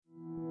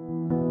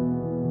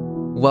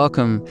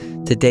Welcome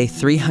to day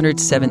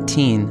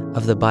 317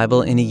 of the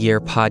Bible in a Year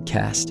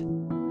podcast.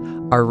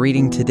 Our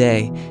reading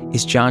today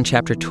is John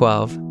chapter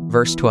 12,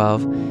 verse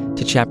 12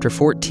 to chapter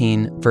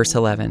 14, verse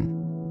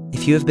 11.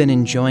 If you have been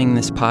enjoying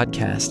this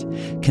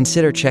podcast,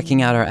 consider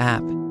checking out our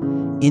app.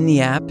 In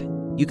the app,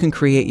 you can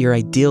create your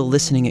ideal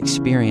listening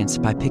experience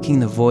by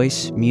picking the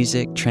voice,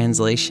 music,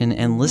 translation,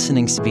 and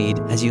listening speed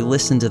as you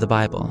listen to the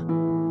Bible.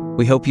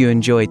 We hope you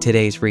enjoy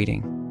today's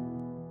reading.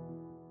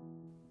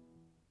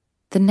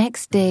 The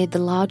next day, the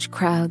large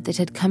crowd that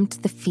had come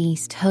to the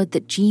feast heard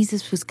that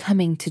Jesus was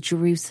coming to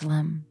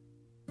Jerusalem.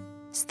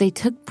 So they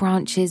took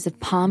branches of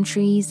palm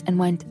trees and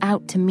went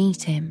out to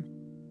meet him,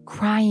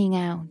 crying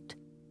out,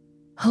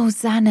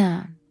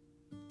 "Hosanna!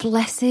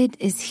 Blessed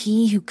is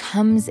he who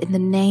comes in the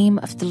name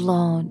of the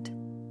Lord,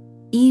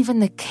 even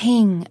the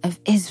King of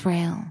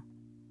Israel."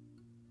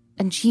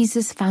 And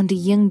Jesus found a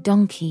young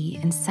donkey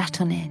and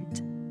sat on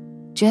it,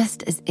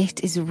 just as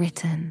it is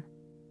written,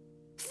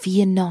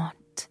 "Fear not,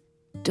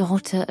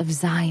 daughter of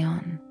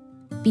Zion.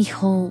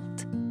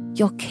 Behold,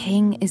 your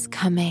king is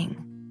coming,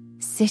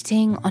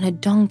 sitting on a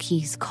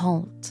donkey's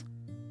colt."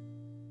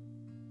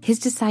 His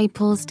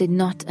disciples did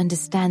not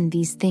understand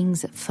these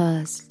things at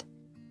first,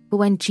 but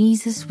when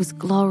Jesus was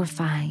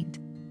glorified,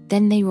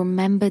 then they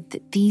remembered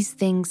that these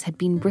things had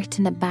been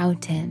written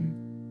about him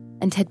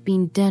and had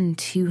been done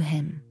to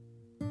him.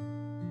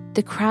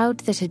 The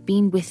crowd that had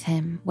been with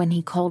him when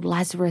he called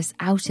Lazarus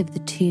out of the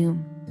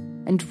tomb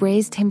and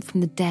raised him from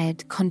the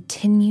dead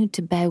continued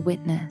to bear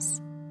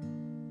witness.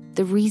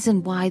 The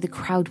reason why the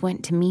crowd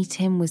went to meet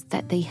him was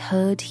that they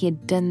heard he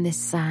had done this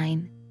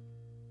sign.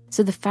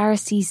 So the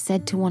Pharisees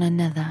said to one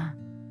another,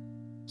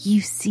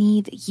 "You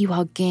see that you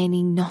are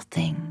gaining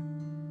nothing.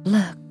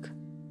 Look,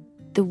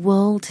 the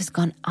world has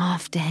gone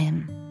after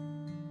him."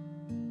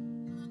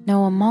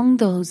 Now among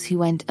those who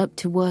went up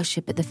to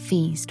worship at the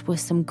feast were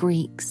some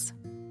Greeks.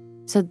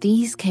 So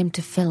these came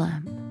to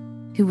Philip,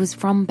 who was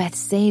from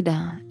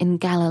Bethsaida in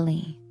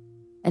Galilee,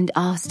 and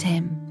asked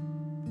him,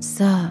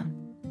 "Sir,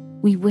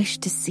 we wish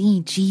to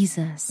see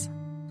Jesus."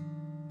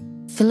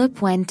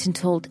 Philip went and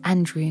told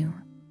Andrew.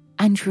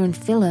 Andrew and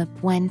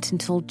Philip went and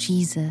told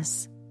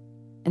Jesus.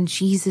 And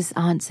Jesus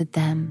answered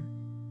them,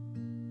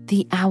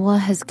 "The hour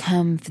has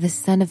come for the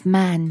Son of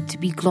Man to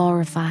be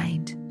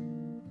glorified.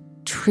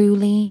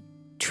 Truly,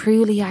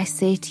 truly I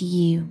say to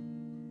you,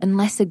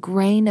 unless a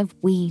grain of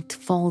wheat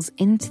falls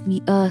into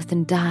the earth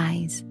and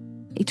dies,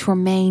 it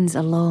remains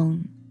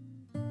alone.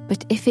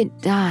 But if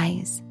it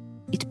dies,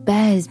 it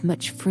bears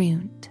much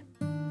fruit.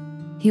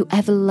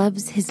 Whoever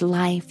loves his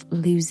life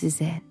loses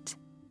it,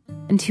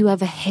 and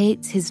whoever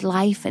hates his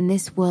life in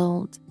this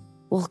world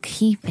will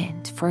keep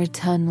it for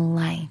eternal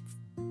life.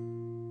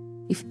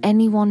 If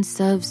anyone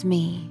serves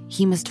me,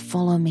 he must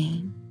follow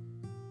me,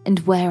 and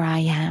where I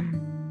am,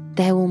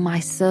 there will my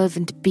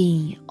servant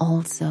be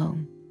also.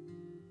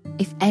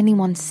 If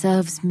anyone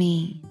serves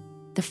me,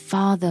 the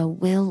Father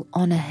will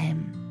honor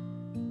him.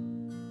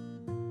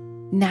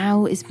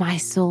 Now is my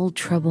soul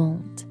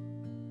troubled.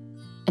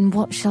 And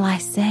what shall I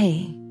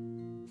say?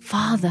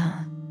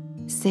 Father,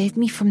 save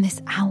me from this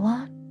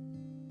hour?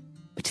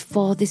 But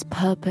for this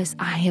purpose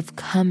I have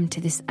come to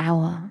this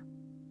hour.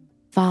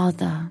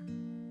 Father,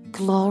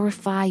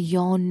 glorify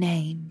your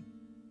name."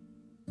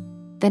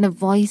 Then a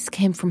voice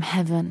came from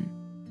heaven,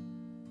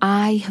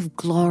 "I have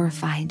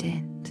glorified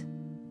it,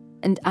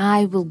 and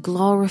I will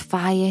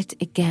glorify it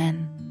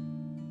again."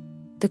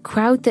 The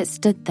crowd that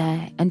stood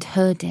there and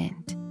heard it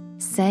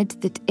said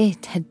that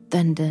it had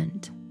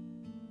thundered.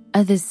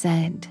 Others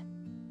said,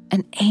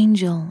 "An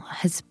angel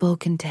has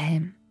spoken to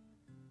him."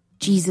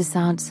 Jesus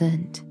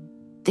answered,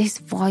 "This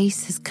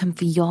voice has come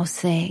for your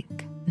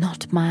sake,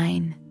 not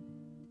mine.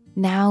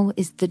 Now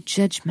is the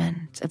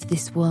judgment of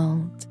this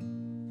world.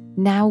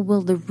 Now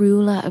will the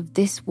ruler of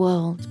this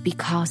world be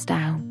cast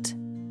out.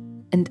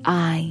 And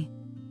I,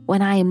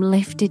 when I am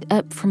lifted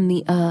up from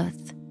the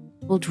earth,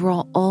 will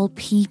draw all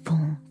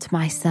people to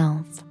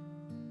myself."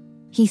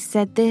 He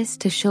said this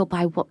to show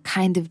by what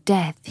kind of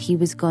death he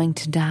was going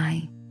to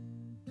die.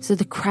 So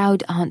the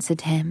crowd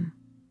answered him,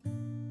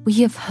 "We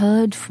have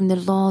heard from the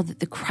law that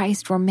the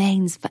Christ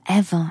remains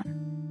forever.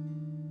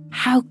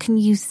 How can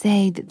you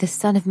say that the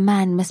Son of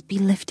Man must be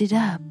lifted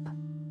up?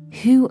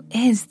 Who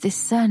is this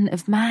Son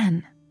of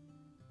Man?"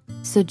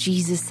 So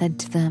Jesus said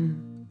to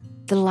them,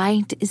 "The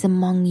light is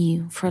among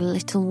you for a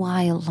little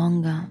while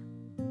longer.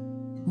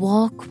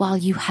 Walk while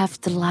you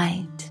have the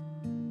light,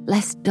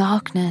 lest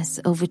darkness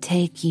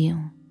overtake you.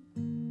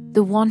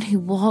 The one who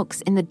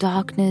walks in the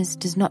darkness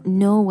does not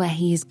know where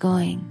he is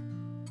going.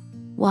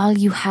 While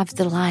you have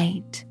the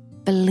light,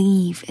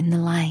 believe in the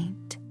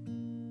light,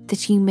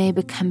 that you may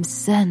become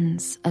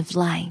sons of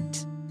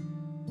light."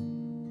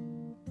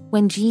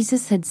 When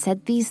Jesus had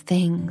said these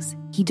things,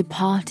 he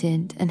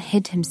departed and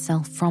hid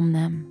himself from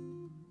them.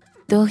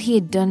 Though he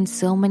had done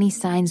so many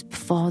signs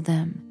before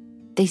them,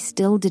 they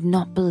still did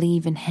not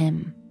believe in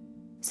him,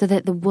 so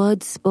that the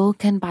words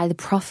spoken by the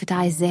prophet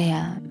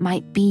Isaiah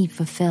might be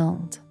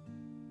fulfilled.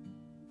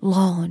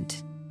 "Lord,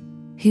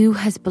 who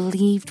has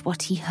believed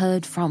what he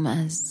heard from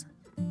us?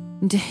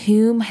 And to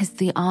whom has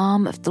the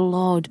arm of the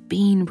Lord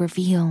been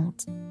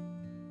revealed?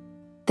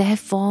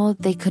 Therefore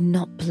they could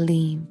not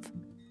believe.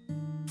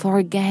 For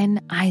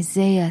again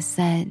Isaiah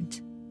said,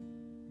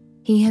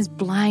 He has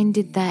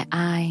blinded their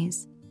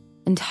eyes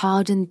and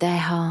hardened their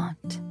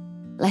heart,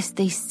 lest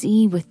they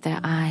see with their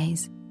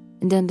eyes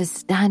and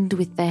understand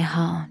with their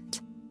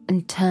heart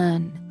and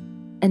turn,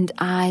 and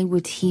I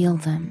would heal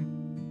them.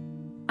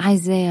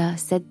 Isaiah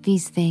said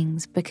these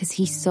things because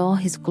he saw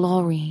his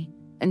glory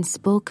and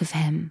spoke of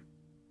him.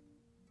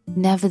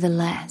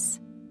 Nevertheless,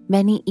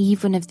 many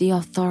even of the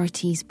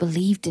authorities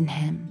believed in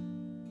him,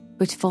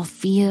 but for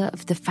fear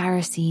of the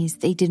Pharisees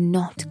they did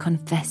not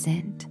confess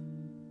it,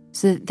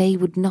 so that they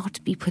would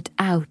not be put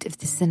out of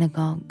the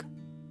synagogue.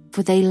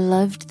 For they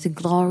loved the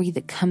glory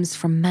that comes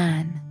from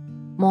man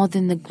more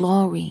than the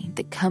glory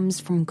that comes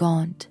from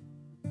God.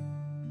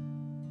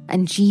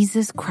 And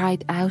Jesus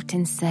cried out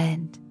and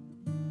said,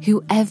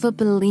 Whoever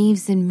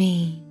believes in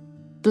me,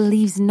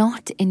 believes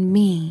not in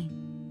me,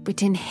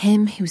 but in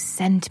him who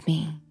sent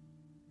me.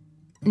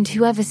 And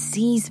whoever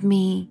sees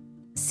me,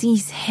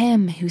 sees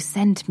him who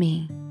sent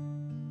me.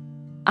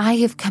 I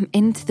have come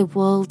into the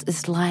world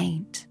as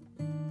light,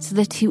 so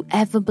that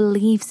whoever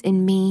believes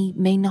in me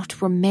may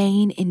not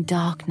remain in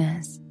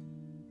darkness.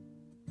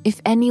 If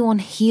anyone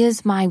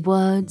hears my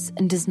words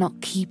and does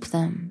not keep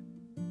them,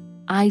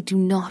 I do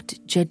not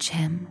judge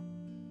him,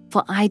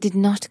 for I did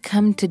not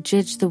come to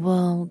judge the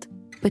world,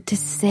 but to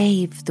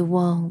save the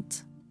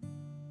world.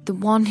 The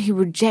one who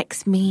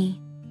rejects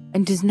me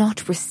and does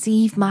not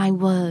receive my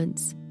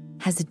words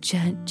has a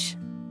judge.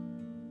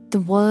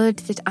 The word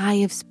that I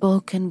have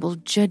spoken will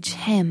judge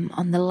him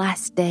on the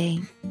last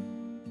day.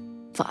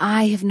 For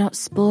I have not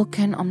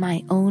spoken on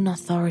my own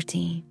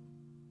authority,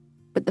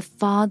 but the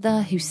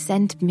Father who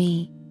sent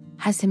me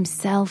has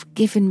himself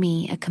given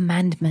me a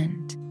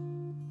commandment,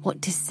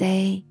 what to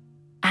say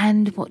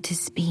and what to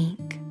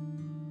speak.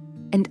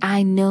 And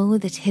I know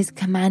that his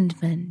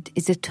commandment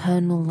is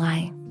eternal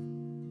life.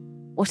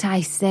 What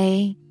I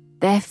say,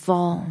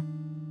 therefore,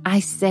 I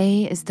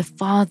say as the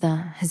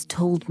Father has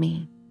told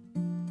me.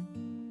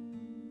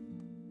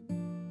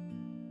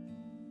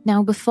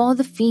 Now before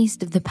the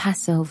feast of the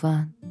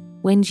Passover,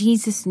 when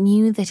Jesus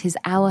knew that his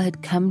hour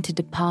had come to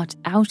depart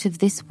out of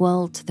this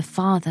world to the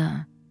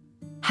Father,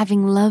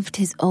 having loved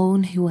his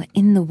own who were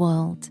in the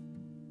world,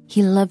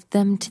 he loved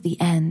them to the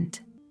end.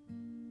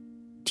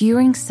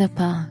 During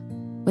supper,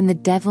 when the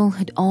devil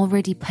had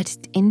already put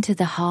it into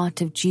the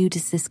heart of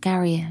Judas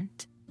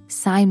Iscariot,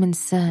 Simon's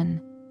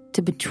son,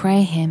 to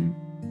betray him,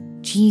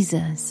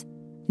 Jesus,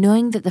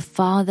 knowing that the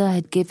Father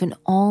had given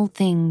all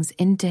things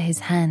into his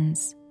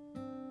hands,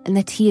 and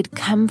that he had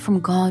come from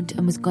God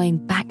and was going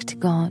back to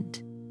God,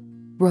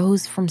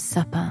 rose from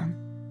supper.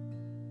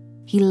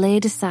 He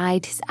laid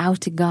aside his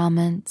outer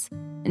garments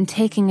and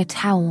taking a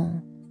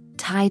towel,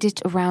 tied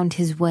it around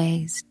his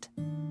waist.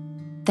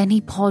 Then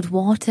he poured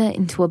water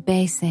into a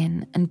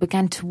basin and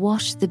began to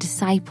wash the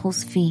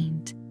disciples'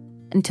 feet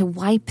and to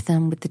wipe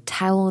them with the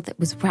towel that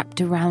was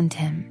wrapped around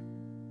him.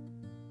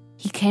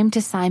 He came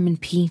to Simon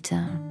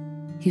Peter,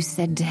 who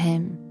said to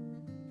him,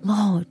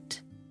 Lord,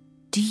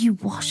 do you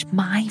wash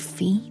my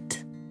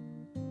feet?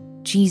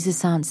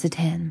 Jesus answered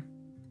him,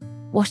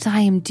 What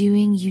I am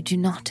doing you do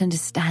not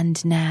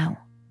understand now,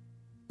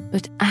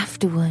 but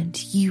afterward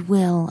you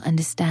will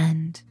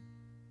understand.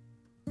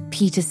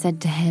 Peter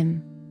said to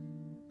him,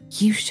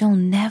 You shall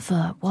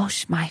never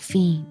wash my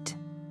feet.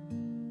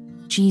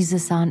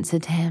 Jesus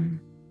answered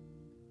him,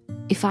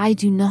 If I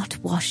do not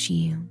wash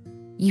you,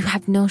 you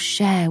have no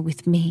share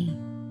with me.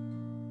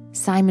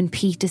 Simon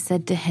Peter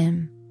said to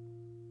him,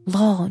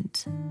 Lord,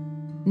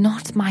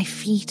 not my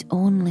feet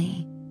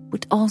only,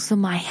 but also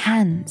my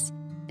hands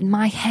and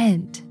my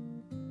head.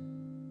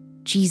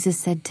 Jesus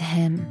said to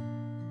him,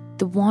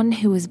 The one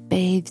who is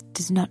bathed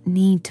does not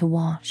need to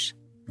wash,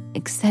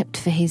 except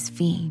for his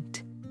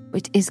feet,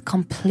 but is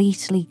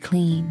completely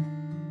clean.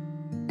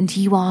 And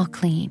you are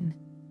clean,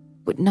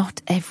 but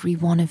not every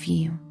one of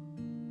you.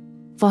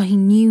 For he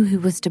knew who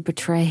was to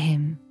betray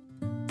him.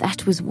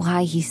 That was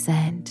why he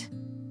said,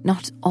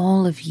 Not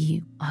all of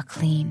you are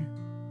clean.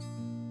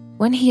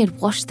 When he had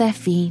washed their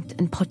feet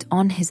and put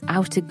on his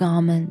outer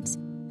garments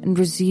and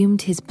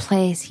resumed his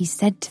place, he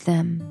said to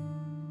them,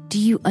 Do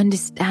you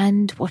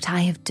understand what I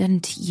have done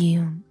to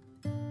you?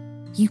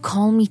 You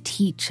call me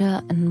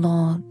teacher and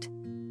Lord,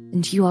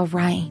 and you are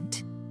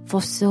right,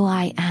 for so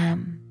I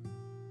am.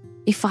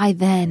 If I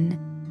then,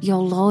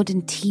 your Lord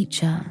and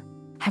teacher,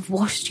 have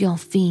washed your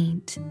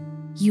feet,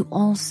 you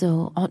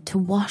also ought to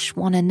wash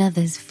one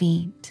another's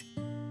feet.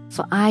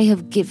 For I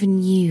have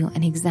given you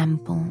an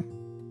example,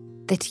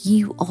 that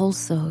you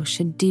also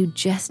should do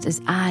just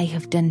as I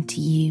have done to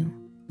you.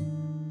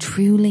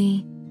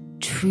 Truly,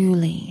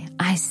 truly,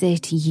 I say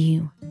to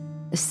you,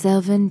 a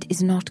servant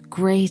is not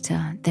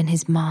greater than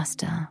his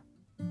master,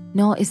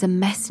 nor is a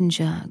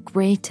messenger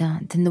greater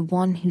than the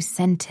one who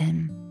sent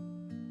him.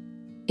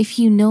 If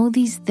you know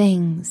these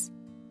things,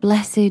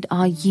 blessed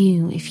are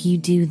you if you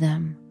do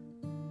them.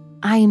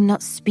 I am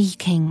not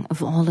speaking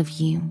of all of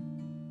you.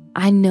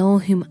 I know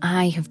whom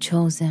I have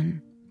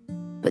chosen.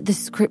 but the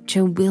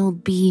scripture will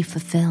be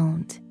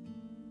fulfilled.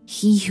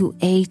 He who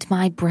ate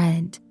my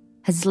bread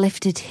has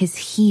lifted his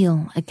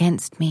heel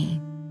against me.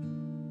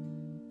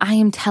 I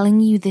am telling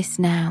you this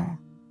now,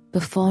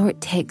 before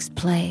it takes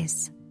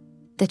place,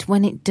 that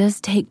when it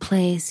does take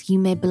place, you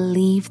may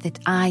believe that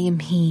I am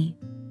he.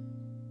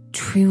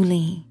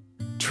 Truly,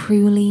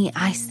 truly,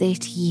 I say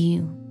to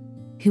you,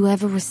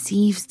 whoever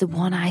receives the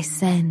one I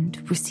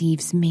send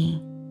receives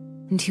me,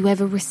 and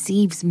whoever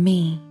receives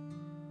me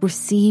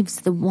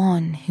receives the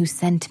one who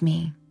sent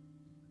me.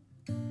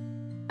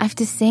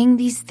 After saying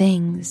these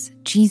things,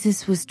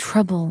 Jesus was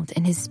troubled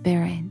in his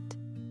spirit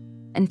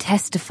and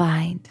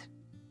testified,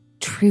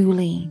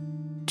 Truly,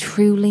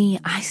 truly,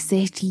 I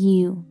say to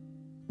you,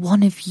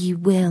 one of you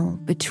will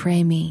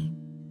betray me.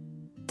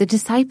 The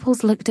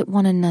disciples looked at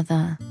one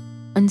another,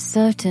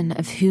 uncertain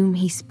of whom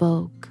he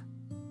spoke.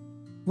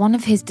 One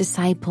of his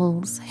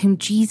disciples, whom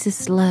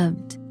Jesus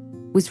loved,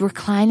 was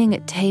reclining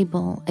at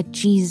table at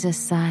Jesus'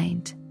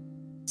 side.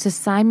 So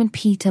Simon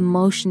Peter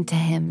motioned to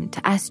him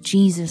to ask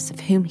Jesus of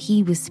whom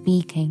he was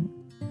speaking.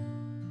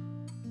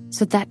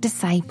 So that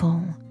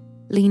disciple,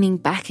 leaning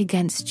back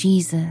against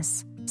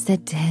Jesus,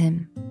 said to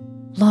him,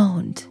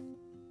 Lord,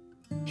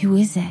 who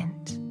is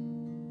it?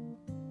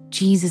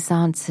 Jesus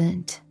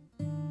answered,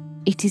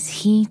 It is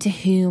he to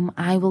whom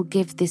I will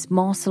give this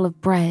morsel of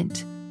bread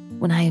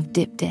when I have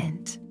dipped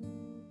it.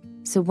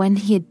 So when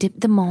he had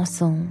dipped the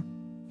morsel,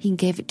 he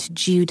gave it to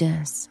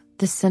Judas,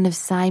 the son of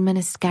Simon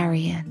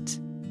Iscariot.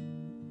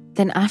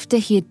 Then after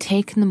he had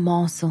taken the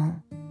morsel,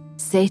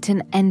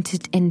 Satan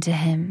entered into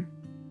him.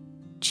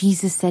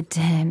 Jesus said to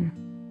him,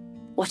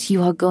 What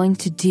you are going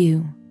to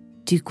do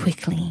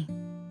quickly.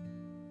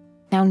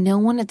 Now no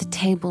one at the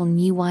table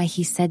knew why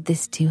he said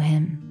this to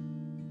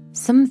him.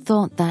 Some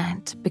thought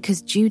that,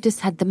 because Judas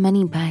had the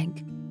money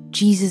bag,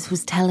 Jesus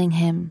was telling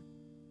him,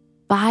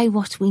 Buy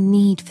what we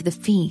need for the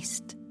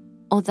feast,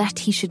 or that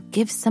he should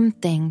give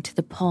something to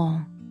the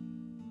poor.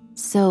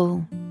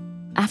 So,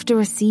 after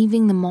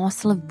receiving the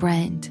morsel of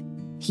bread,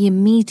 he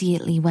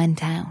immediately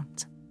went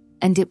out,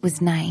 and it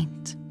was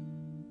night.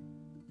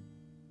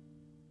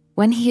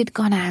 When he had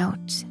gone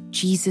out,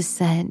 Jesus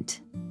said,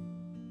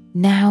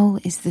 Now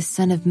is the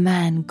Son of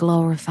Man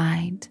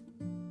glorified,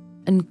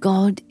 and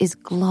God is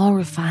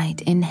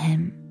glorified in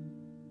him.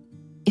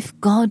 If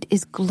God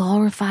is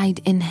glorified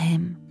in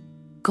him,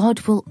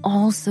 God will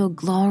also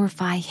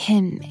glorify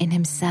him in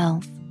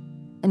himself,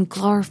 and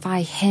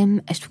glorify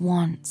him at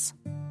once.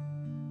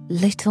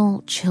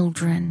 Little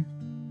children,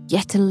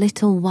 yet a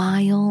little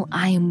while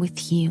I am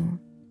with you.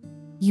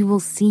 You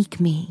will seek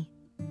me,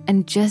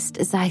 and just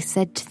as I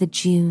said to the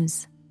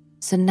Jews,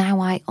 so now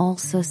I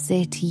also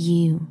say to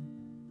you,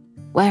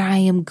 Where I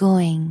am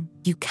going,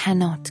 you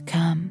cannot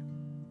come.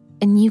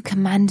 A new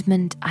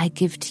commandment I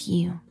give to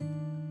you,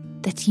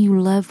 that you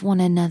love one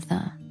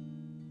another.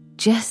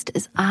 Just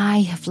as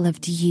I have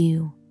loved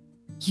you,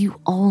 you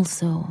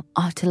also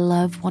are to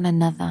love one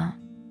another.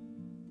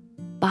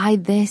 By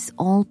this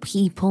all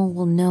people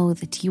will know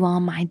that you are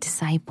my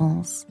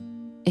disciples,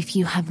 if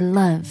you have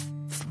love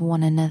for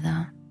one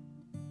another.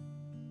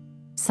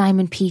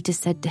 Simon Peter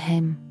said to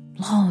him,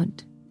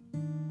 Lord,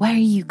 where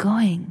are you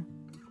going?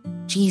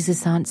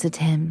 Jesus answered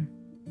him,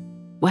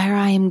 Where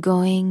I am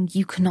going,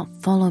 you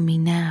cannot follow me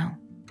now,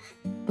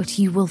 but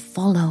you will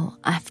follow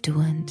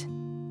afterward.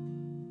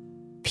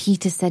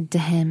 Peter said to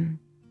him,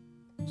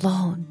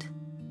 Lord,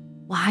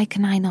 why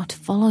can I not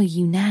follow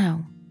you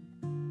now?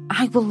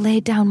 I will lay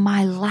down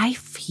my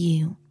life for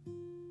you.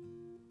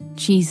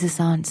 Jesus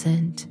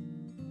answered,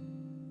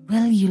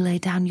 Will you lay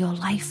down your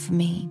life for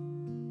me?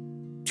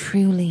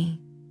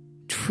 Truly,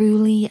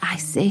 truly, I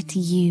say to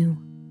you,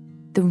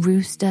 the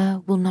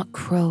rooster will not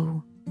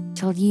crow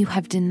till you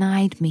have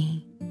denied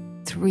me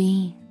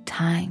 3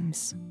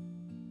 times.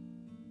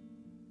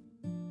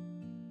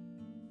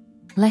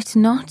 Let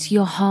not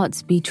your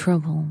hearts be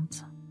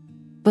troubled.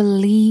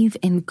 Believe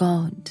in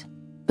God.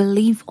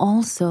 Believe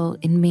also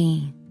in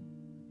me.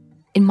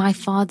 In my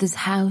Father's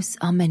house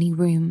are many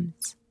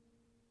rooms.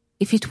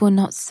 If it were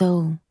not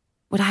so,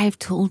 would I have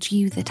told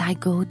you that I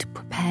go to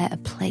prepare a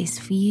place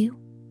for you?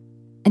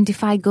 And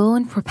if I go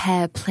and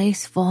prepare a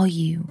place for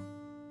you,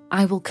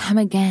 I will come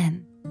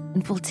again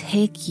and will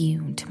take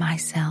you to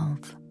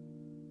myself,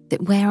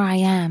 that where I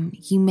am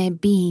you may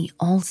be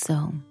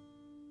also,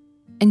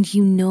 and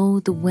you know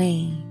the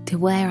way to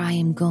where I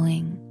am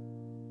going.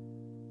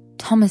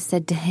 Thomas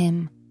said to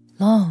him,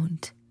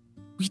 Lord,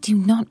 we do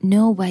not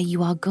know where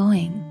you are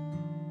going.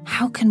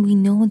 How can we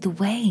know the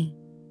way?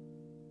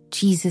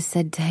 Jesus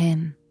said to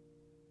him,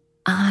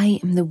 I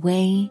am the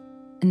way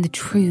and the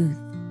truth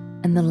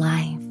and the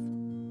life.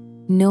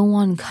 No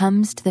one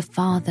comes to the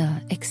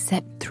Father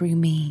except through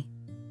me.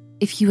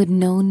 If you had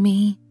known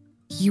me,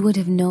 you would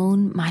have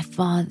known my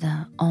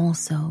Father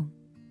also.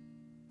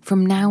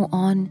 From now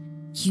on,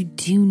 you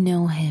do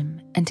know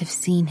him and have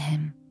seen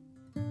him.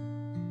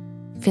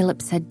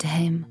 Philip said to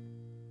him,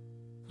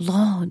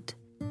 Lord,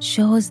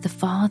 show us the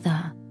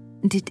Father,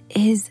 and it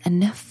is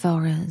enough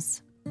for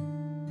us.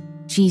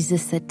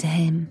 Jesus said to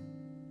him,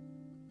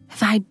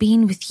 Have I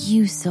been with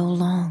you so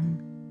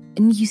long,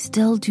 and you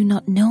still do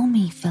not know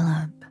me,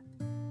 Philip.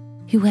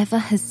 Whoever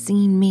has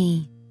seen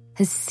me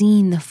has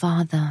seen the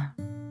Father.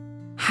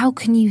 How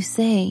can you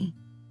say,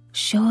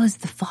 'Show us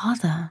the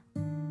Father'?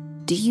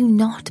 Do you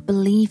not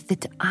believe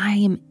that I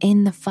am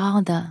in the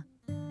Father,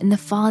 and the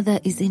Father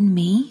is in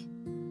me?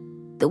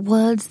 The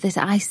words that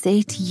I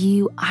say to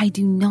you, I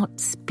do not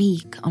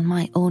speak on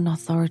my own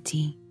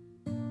authority,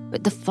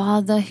 but the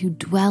Father who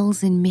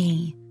dwells in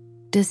me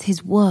does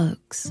his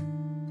works.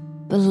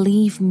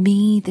 Believe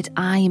me that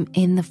I am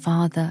in the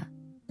Father,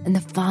 and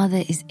the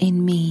Father is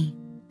in me,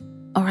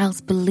 or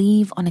else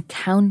believe on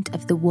account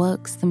of the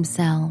works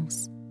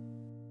themselves.